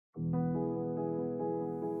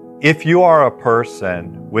If you are a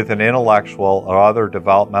person with an intellectual or other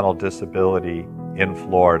developmental disability in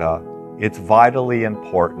Florida, it's vitally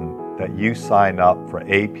important that you sign up for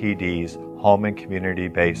APD's Home and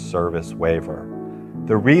Community-Based Service Waiver.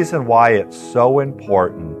 The reason why it's so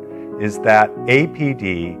important is that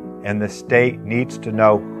APD and the state needs to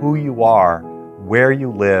know who you are, where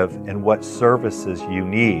you live, and what services you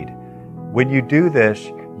need. When you do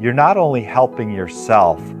this, you're not only helping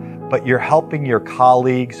yourself, but you're helping your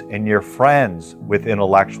colleagues and your friends with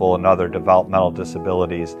intellectual and other developmental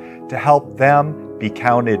disabilities to help them be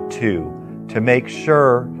counted too, to make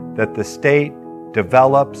sure that the state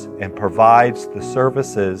develops and provides the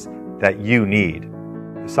services that you need.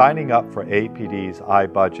 Signing up for APD's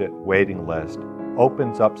iBudget waiting list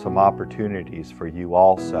opens up some opportunities for you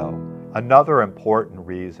also. Another important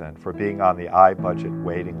reason for being on the iBudget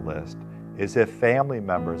waiting list is if family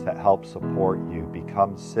members that help support you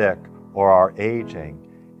become sick or are aging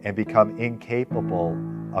and become incapable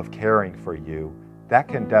of caring for you, that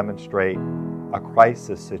can demonstrate a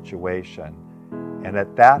crisis situation. And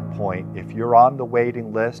at that point, if you're on the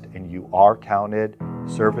waiting list and you are counted,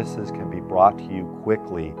 services can be brought to you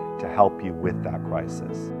quickly to help you with that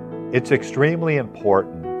crisis. It's extremely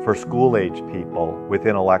important for school-age people with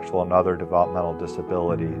intellectual and other developmental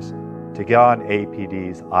disabilities to get on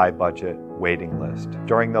APD's iBudget waiting list.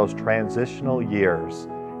 During those transitional years,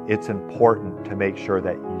 it's important to make sure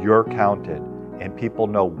that you're counted and people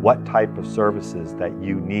know what type of services that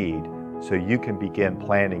you need so you can begin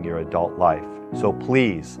planning your adult life. So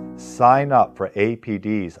please sign up for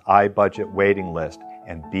APD's iBudget waiting list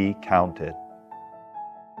and be counted.